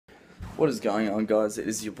What is going on, guys? It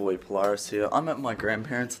is your boy Polaris here. I'm at my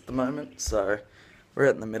grandparents at the moment, so we're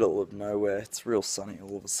out in the middle of nowhere. It's real sunny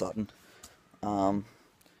all of a sudden. But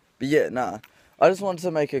yeah, nah. I just wanted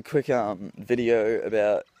to make a quick video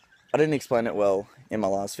about. I didn't explain it well in my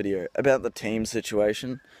last video about the team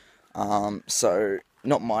situation. So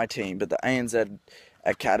not my team, but the ANZ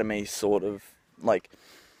Academy, sort of like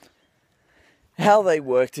how they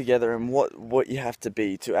work together and what you have to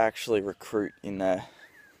be to actually recruit in the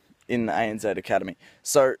ANZ Academy.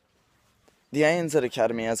 So, the ANZ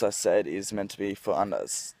Academy, as I said, is meant to be for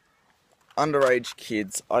underage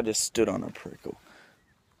kids. I just stood on a prickle.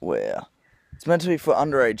 Where? It's meant to be for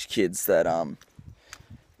underage kids that,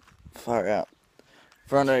 far out.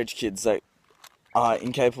 For underage kids that are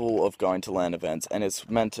incapable of going to LAN events, and it's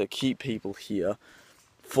meant to keep people here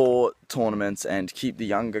for tournaments and keep the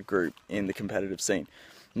younger group in the competitive scene.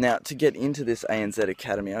 Now, to get into this ANZ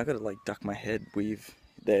Academy, I gotta duck my head,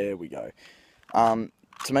 there we go. To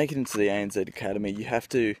make it into the ANZ Academy, you have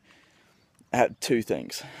to have two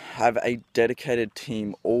things. Have a dedicated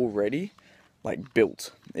team already,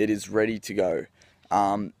 built. It is ready to go.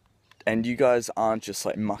 And you guys aren't just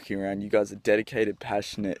mucking around. You guys are dedicated,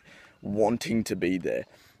 passionate, wanting to be there,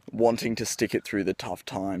 wanting to stick it through the tough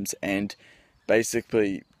times, and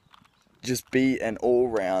basically just be an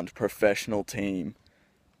all-round professional team.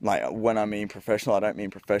 When I mean professional, I don't mean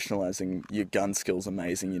professional as in your gun skill's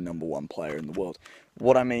amazing, you're #1 player in the world.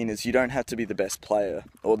 What I mean is you don't have to be the best player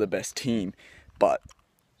or the best team, but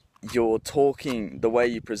you're talking, the way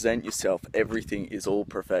you present yourself, everything is all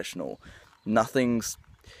professional. Nothing's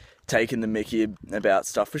taking the mickey about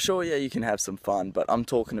stuff. For sure, yeah, you can have some fun, but I'm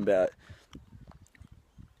talking about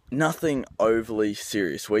nothing overly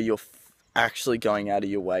serious, where you're actually going out of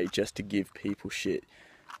your way just to give people shit.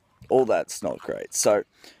 All that's not great. So,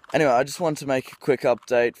 anyway, I just wanted to make a quick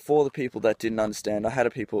update for the people that didn't understand. I had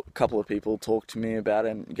a couple of people talk to me about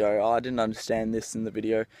it and go, "Oh, I didn't understand this in the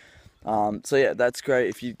video." So yeah, that's great.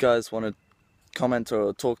 If you guys want to comment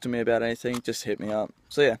or talk to me about anything, just hit me up.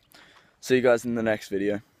 So yeah, see you guys in the next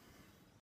video.